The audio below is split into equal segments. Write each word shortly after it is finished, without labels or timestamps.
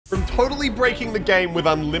From totally breaking the game with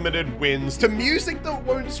unlimited wins, to music that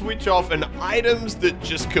won't switch off, and items that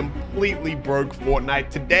just completely broke Fortnite,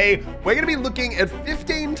 today we're going to be looking at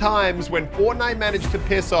 15 times when Fortnite managed to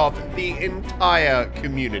piss off the entire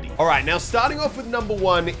community. All right, now starting off with number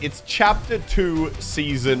one, it's Chapter 2,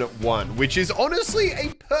 Season 1, which is honestly a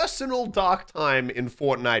personal dark time in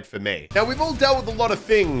Fortnite for me. Now, we've all dealt with a lot of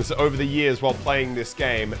things over the years while playing this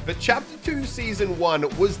game, but Chapter 2, Season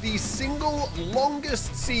 1 was the single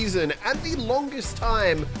longest season and the longest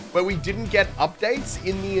time where we didn't get updates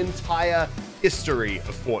in the entire history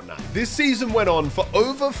of Fortnite. This season went on for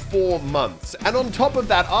over 4 months, and on top of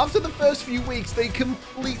that, after the first few weeks, they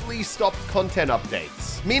completely stopped content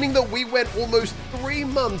updates, meaning that we went almost 3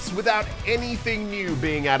 months without anything new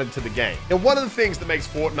being added to the game. Now, one of the things that makes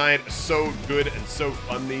Fortnite so good and so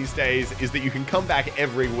fun these days is that you can come back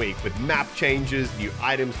every week with map changes, new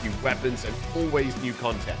items, new weapons, and always new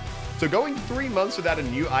content. So going 3 months without a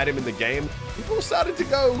new item in the game, people started to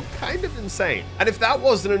go kind of insane. And if that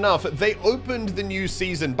wasn't enough, they opened the new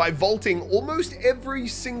season by vaulting almost every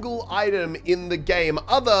single item in the game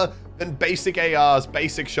other than basic ARs,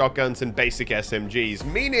 basic shotguns, and basic SMGs,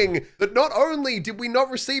 meaning that not only did we not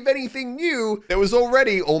receive anything new, there was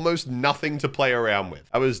already almost nothing to play around with.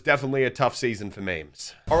 That was definitely a tough season for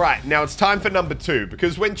memes. All right, now it's time for number 2,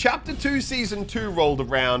 because when Chapter 2 Season 2 rolled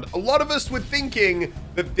around, a lot of us were thinking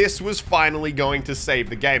that this was finally going to save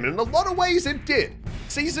the game, and in a lot of ways it did.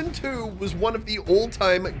 Season 2 was one of the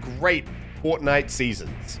all-time great Fortnite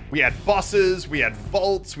seasons. We had bosses, we had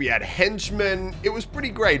vaults, we had henchmen. It was pretty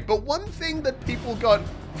great, but one thing that people got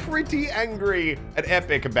pretty angry at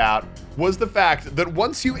Epic about was the fact that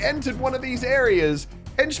once you entered one of these areas,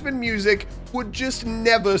 henchman music would just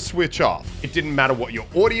never switch off. It didn't matter what your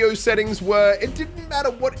audio settings were. It didn't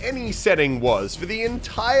matter what any setting was. For the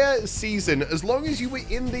entire season, as long as you were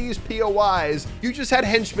in these POIs, you just had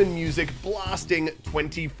henchman music blasting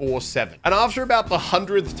 24/7. And after about the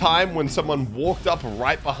 100th time when someone walked up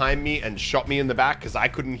right behind me and shot me in the back because I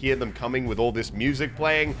couldn't hear them coming with all this music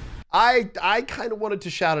playing, I kind of wanted to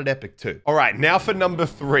shout at Epic too. All right, now for number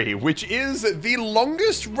 3, which is the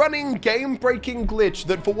longest running game-breaking glitch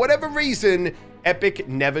that for whatever reason, Epic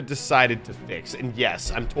never decided to fix. And yes,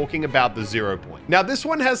 I'm talking about the 0 point. Now, this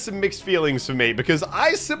one has some mixed feelings for me because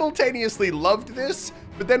I simultaneously loved this,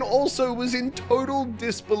 but then also was in total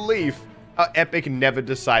disbelief how Epic never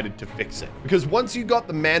decided to fix it. Because once you got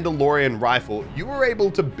the Mandalorian rifle, you were able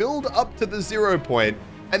to build up to the 0 point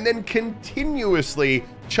and then continuously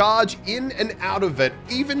charge in and out of it,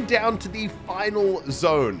 even down to the final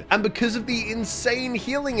zone. And because of the insane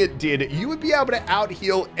healing it did, you would be able to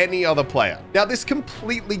out-heal any other player. Now, this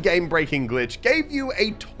completely game-breaking glitch gave you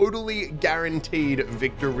a totally guaranteed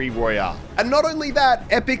victory royale. And not only that,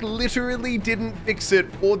 Epic literally didn't fix it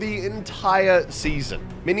for the entire season,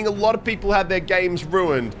 meaning a lot of people had their games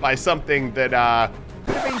ruined by something that,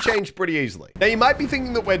 could have been changed pretty easily. Now, you might be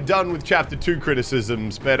thinking that we're done with Chapter 2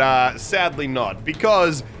 criticisms, but sadly not,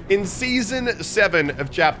 because in Season 7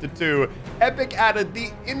 of Chapter 2, Epic added the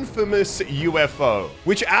infamous UFO,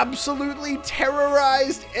 which absolutely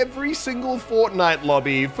terrorized every single Fortnite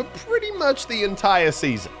lobby for pretty much the entire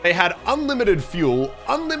season. They had unlimited fuel,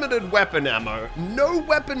 unlimited weapon ammo, no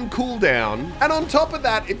weapon cooldown, and on top of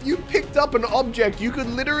that, if you picked up an object, you could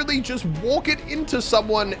literally just walk it into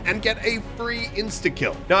someone and get a free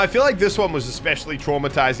insta-kill. Now, I feel like this one was especially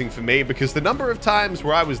traumatizing for me because the number of times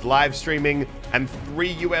where I was live streaming and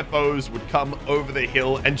 3 UFOs would come over the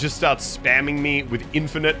hill and just start spamming me with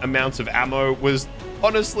infinite amounts of ammo was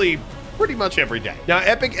honestly pretty much every day. Now,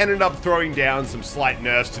 Epic ended up throwing down some slight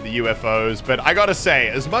nerfs to the UFOs, but I gotta say,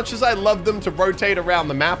 as much as I love them to rotate around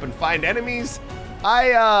the map and find enemies,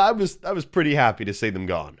 I was pretty happy to see them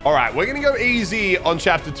gone. All right, we're gonna go easy on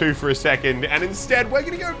Chapter 2 for a second, and instead we're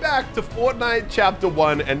gonna go back to Fortnite Chapter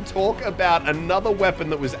 1 and talk about another weapon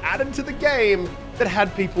that was added to the game that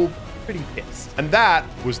had people pretty pissed. And that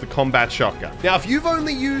was the combat shotgun. Now, if you've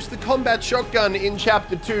only used the combat shotgun in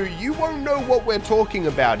Chapter 2, you won't know what we're talking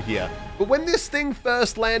about here. But when this thing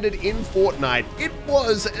first landed in Fortnite, it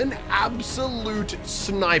was an absolute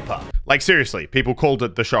sniper. Like, seriously, people called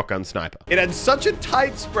it the shotgun sniper. It had such a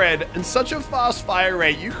tight spread and such a fast fire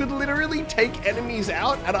rate, you could literally take enemies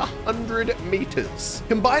out at 100 meters.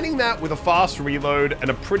 Combining that with a fast reload and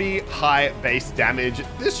a pretty high base damage,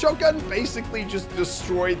 this shotgun basically just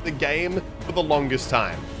destroyed the game for the longest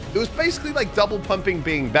time. It was basically like double pumping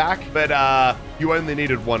being back, but you only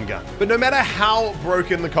needed one gun. But no matter how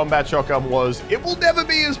broken the combat shotgun was, it will never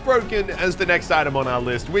be as broken as the next item on our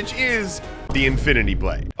list, which is the Infinity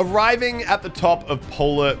Blade. Arriving at the top of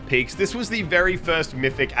Polar Peaks, this was the very first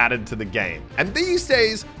mythic added to the game. And these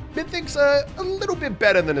days, Mythics are a little bit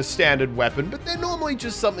better than a standard weapon, but they're normally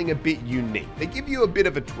just something a bit unique. They give you a bit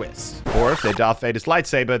of a twist. Or if they're Darth Vader's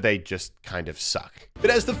lightsaber, they just kind of suck. But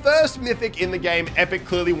as the first Mythic in the game, Epic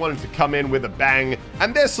clearly wanted to come in with a bang,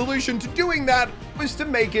 and their solution to doing that was to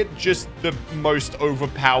make it just the most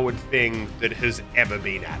overpowered thing that has ever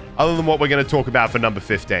been added. Other than what we're going to talk about for number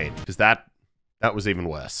 15, because that was even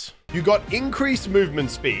worse. You got increased movement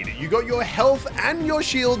speed. You got your health and your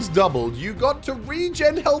shields doubled. You got to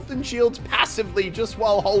regen health and shields passively just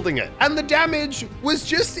while holding it. And the damage was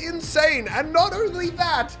just insane. And not only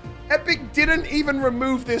that, Epic didn't even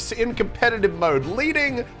remove this in competitive mode,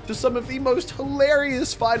 leading to some of the most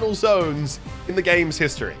hilarious final zones in the game's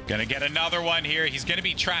history. Gonna get another one here. He's gonna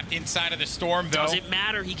be trapped inside of the storm, though. Doesn't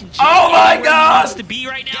matter. He can choose oh my where God! he wants to be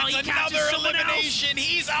right now. Gets He catches another someone elimination. else.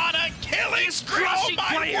 He's on a killing He's spree. Oh crushing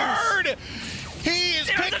my players. word! He has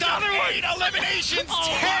picked up another one. 8 eliminations,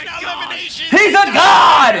 Oh 10 my gosh. eliminations. He's a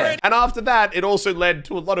god! And after that, it also led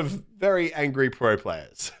to a lot of very angry pro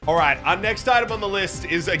players. All right, our next item on the list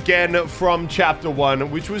is again from Chapter 1,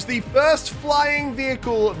 which was the first flying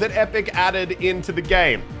vehicle that Epic added into the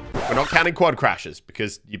game. We're not counting quad crashes,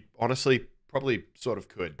 because you honestly probably sort of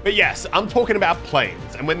could. But yes, I'm talking about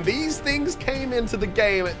planes. And when these things came into the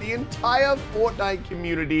game, the entire Fortnite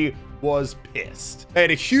community was pissed. They had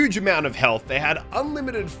a huge amount of health, they had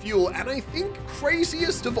unlimited fuel, and I think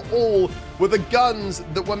craziest of all were the guns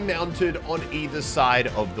that were mounted on either side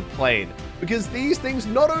of the plane. Because these things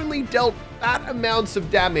not only dealt fat amounts of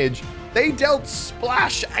damage, they dealt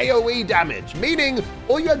splash AoE damage, meaning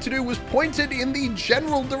all you had to do was point it in the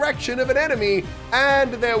general direction of an enemy,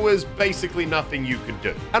 and there was basically nothing you could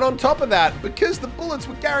do. And on top of that, because the bullets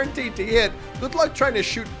were guaranteed to hit, good luck trying to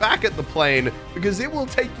shoot back at the plane, because it will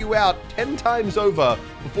take you out 10 times over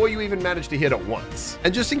before you even manage to hit it once.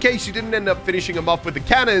 And just in case you didn't end up finishing them off with the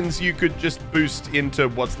cannons, you could just boost into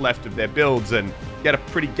what's left of their builds and get a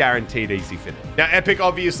pretty guaranteed easy finish. Now, Epic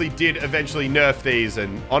obviously did eventually nerf these,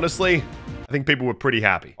 and honestly, I think people were pretty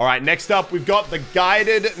happy. All right, next up, we've got the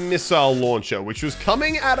guided missile launcher, which was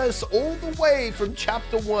coming at us all the way from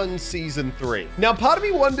Chapter 1, Season 3. Now, part of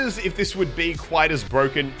me wonders if this would be quite as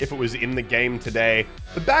broken if it was in the game today.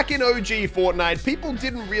 But back in OG Fortnite, people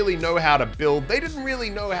didn't really know how to build, they didn't really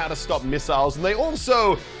know how to stop missiles, and they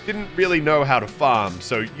also didn't really know how to farm,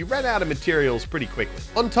 so you ran out of materials pretty quickly.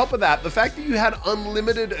 On top of that, the fact that you had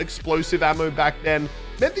unlimited explosive ammo back then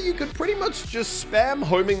meant that you could pretty much just spam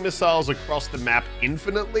homing missiles across the map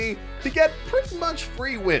infinitely to get pretty much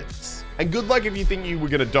free wins. And good luck if you think you were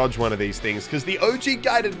going to dodge one of these things, because the OG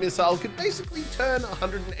guided missile could basically turn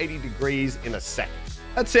 180 degrees in a second.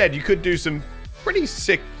 That said, you could do some pretty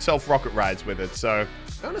sick self-rocket rides with it, so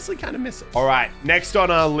I honestly kind of miss it. All right, next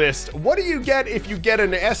on our list, what do you get if you get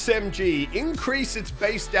an SMG? Increase its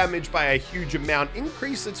base damage by a huge amount,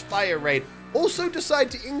 increase its fire rate, also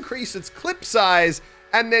decide to increase its clip size,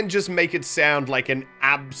 and then just make it sound like an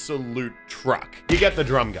absolute truck. You get the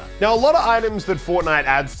drum gun. Now, a lot of items that Fortnite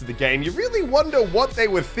adds to the game, you really wonder what they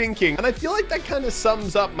were thinking, and I feel like that kind of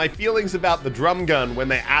sums up my feelings about the drum gun when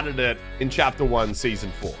they added it in Chapter 1,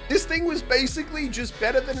 Season 4. This thing was basically just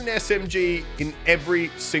better than an SMG in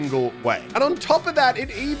every single way. And on top of that,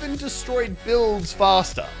 it even destroyed builds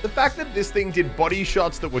faster. The fact that this thing did body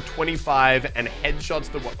shots that were 25 and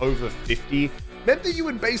headshots that were over 50 meant that you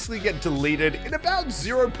would basically get deleted in about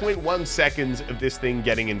 0.1 seconds of this thing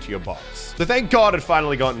getting into your box. So thank God it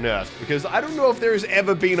finally got nerfed, because I don't know if there has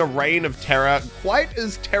ever been a reign of terror quite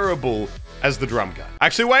as terrible as the drum gun.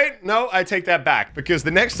 Actually, wait, no, I take that back, because the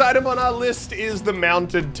next item on our list is the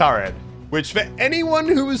mounted turret, which for anyone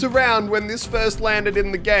who was around when this first landed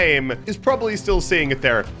in the game is probably still seeing a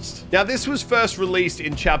therapist. Now, this was first released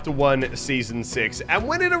in Chapter 1, Season 6, and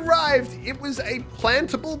when it arrived, it was a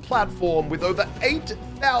plantable platform with over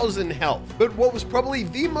 8,000 health. But what was probably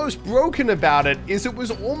the most broken about it is it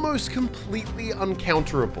was almost completely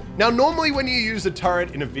uncounterable. Now, normally when you use a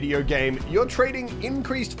turret in a video game, you're trading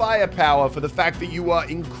increased firepower for the fact that you are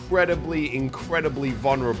incredibly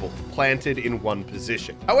vulnerable, planted in one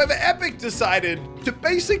position. However, Epic decided to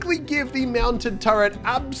basically give the mounted turret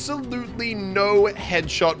absolutely no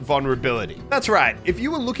headshot vulnerability. That's right, if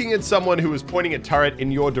you were looking at someone who was pointing a turret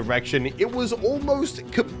in your direction, it was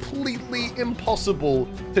almost completely impossible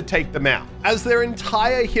to take them out, as their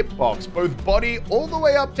entire hitbox, both body all the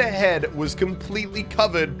way up to head, was completely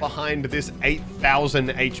covered behind this 8,000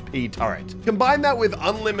 HP turret. Combine that with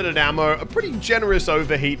unlimited ammo, a pretty generous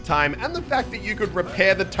overheat time, and the fact that you could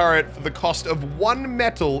repair the turret for the cost of 1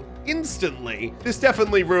 metal instantly, this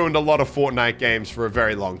definitely ruined a lot of Fortnite games for a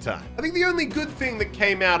very long time. I think the only good thing that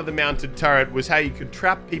came out of the mounted turret was how you could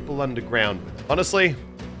trap people underground with it. Honestly,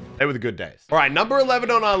 They were the good days. All right, number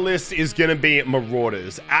 11 on our list is gonna be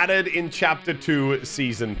Marauders, added in Chapter 2,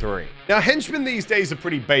 Season 3. Now, henchmen these days are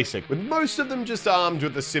pretty basic, with most of them just armed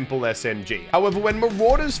with a simple SMG. However, when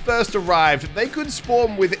Marauders first arrived, they could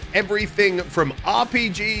spawn with everything from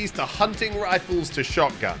RPGs to hunting rifles to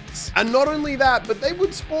shotguns. And not only that, but they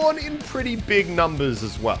would spawn in pretty big numbers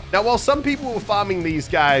as well. Now, while some people were farming these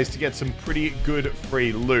guys to get some pretty good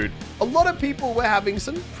free loot, a lot of people were having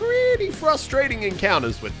some pretty frustrating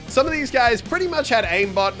encounters with them. Some of these guys pretty much had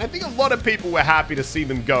aimbot, and I think a lot of people were happy to see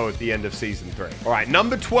them go at the end of Season 3. All right,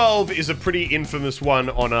 number 12 is a pretty infamous one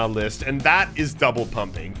on our list, and that is double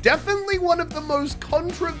pumping. Definitely one of the most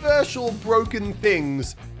controversial broken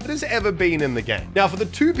things that has ever been in the game. Now, for the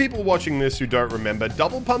two people watching this who don't remember,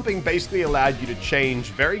 double pumping basically allowed you to change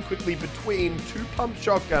very quickly between two pump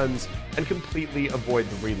shotguns and completely avoid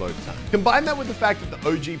the reload time. Combine that with the fact that the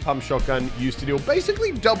OG pump shotgun used to deal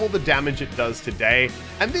basically double the damage it does today,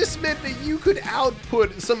 and this meant that you could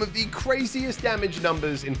output some of the craziest damage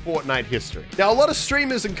numbers in Fortnite history. Now, a lot of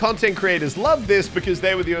streamers and content creators loved this because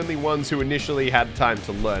they were the only ones who initially had time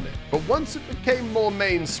to learn it. But once it became more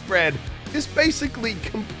main spread, this basically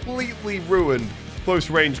completely ruined close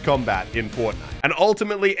range combat in Fortnite. And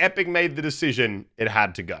ultimately, Epic made the decision it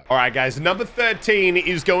had to go. All right, guys, number 13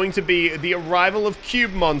 is going to be the arrival of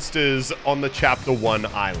cube monsters on the Chapter 1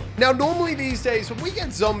 island. Now, normally these days, when we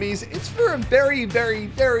get zombies, it's for a very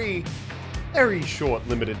short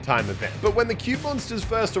limited time event. But when the cube monsters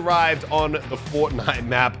first arrived on the Fortnite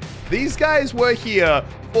map, these guys were here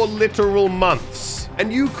for literal months.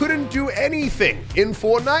 And you couldn't do anything in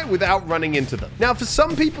Fortnite without running into them. Now, for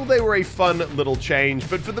some people, they were a fun little change,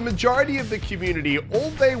 but for the majority of the community, all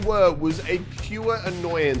they were was a pure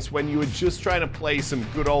annoyance when you were just trying to play some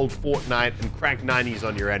good old Fortnite and crack 90s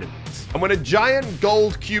on your enemies. And when a giant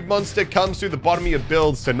gold cube monster comes through the bottom of your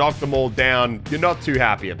builds to knock them all down, you're not too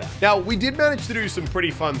happy about it. Now, we did manage to do some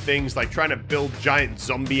pretty fun things, like trying to build giant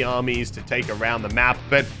zombie armies to take around the map,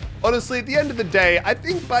 but honestly, at the end of the day, I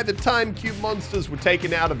think by the time cube monsters were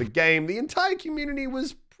taken out of the game, the entire community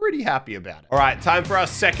was pretty happy about it. All right, time for our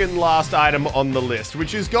second last item on the list,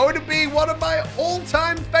 which is going to be one of my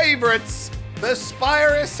all-time favorites, the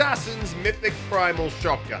Spire Assassin's Mythic Primal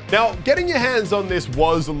Shotgun. Now, getting your hands on this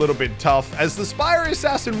was a little bit tough, as the Spire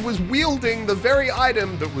Assassin was wielding the very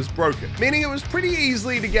item that was broken, meaning it was pretty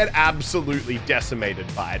easily to get absolutely decimated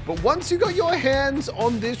by it. But once you got your hands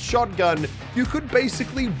on this shotgun, you could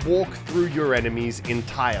basically walk through your enemies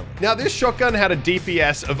entirely. Now, this shotgun had a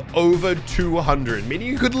DPS of over 200, meaning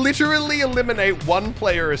you could literally eliminate one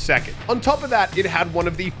player a second. On top of that, it had one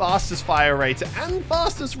of the fastest fire rates and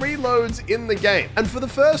fastest reloads in the game. And for the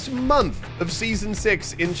first month of Season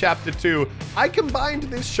 6 in Chapter 2, I combined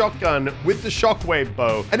this shotgun with the Shockwave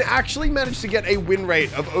bow and actually managed to get a win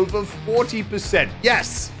rate of over 40%.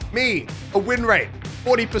 Yes, me, a win rate,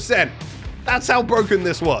 40%. That's how broken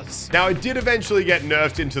this was. Now, it did eventually get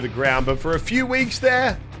nerfed into the ground, but for a few weeks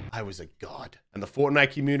there, I was a god. And the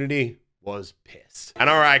Fortnite community was pissed. And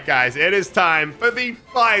all right, guys, it is time for the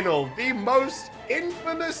final, the most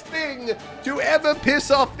infamous thing to ever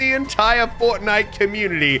piss off the entire Fortnite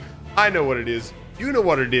community. I know what it is. You know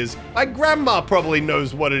what it is. My grandma probably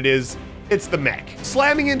knows what it is. It's the mech.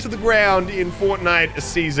 Slamming into the ground in Fortnite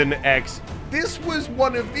Season X. This was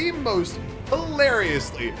one of the most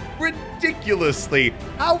hilariously, ridiculously,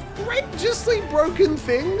 outrageously broken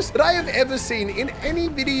things that I have ever seen in any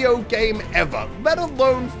video game ever, let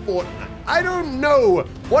alone Fortnite. I don't know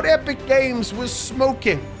what Epic Games was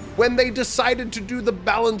smoking when they decided to do the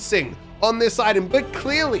balancing on this item, but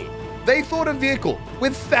clearly they thought a vehicle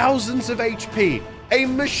with thousands of HP, a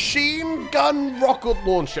machine gun rocket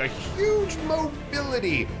launcher, huge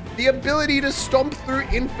mobility, the ability to stomp through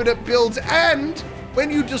infinite builds, and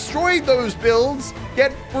when you destroy those builds,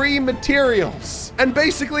 get free materials. And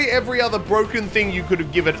basically every other broken thing you could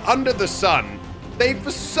have given under the sun, they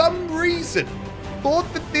for some reason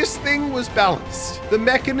thought that this thing was balanced. The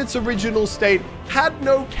mech in its original state had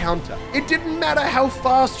no counter. It didn't matter how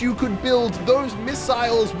fast you could build, those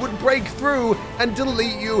missiles would break through and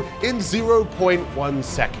delete you in 0.1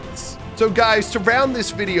 seconds. So guys, to round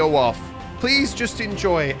this video off, please just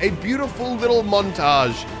enjoy a beautiful little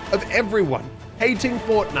montage of everyone hating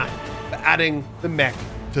Fortnite for adding the mech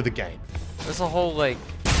to the game. There's a whole, like...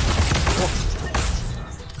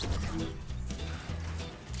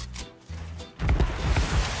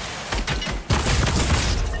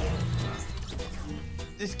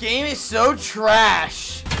 This game is so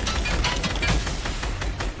trash.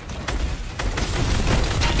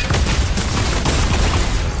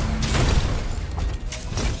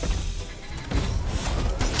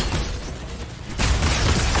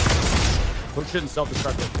 Let's shouldn't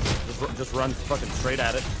self-destruct it. Just run fucking straight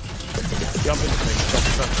at it. Jump into things,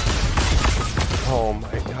 self-destruct. Oh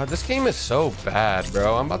my god, this game is so bad,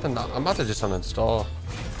 bro. I'm about to just uninstall.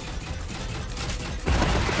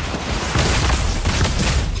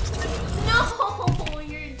 No,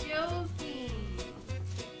 you're joking.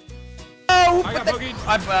 I got boogie.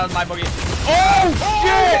 I found my boogie. Oh,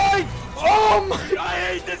 shit! Oh my! I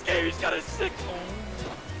hate this game. He's got a 6.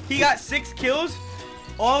 He got 6 kills.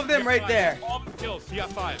 All of them right there. All the kills. He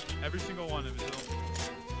got 5. Every single one of his own.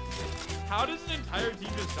 How does an entire team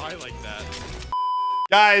just die like that?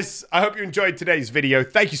 Guys, I hope you enjoyed today's video.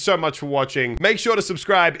 Thank you so much for watching. Make sure to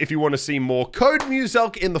subscribe if you want to see more Code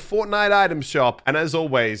Muselk in the Fortnite item shop. And as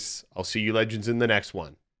always, I'll see you legends in the next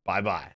one. Bye-bye.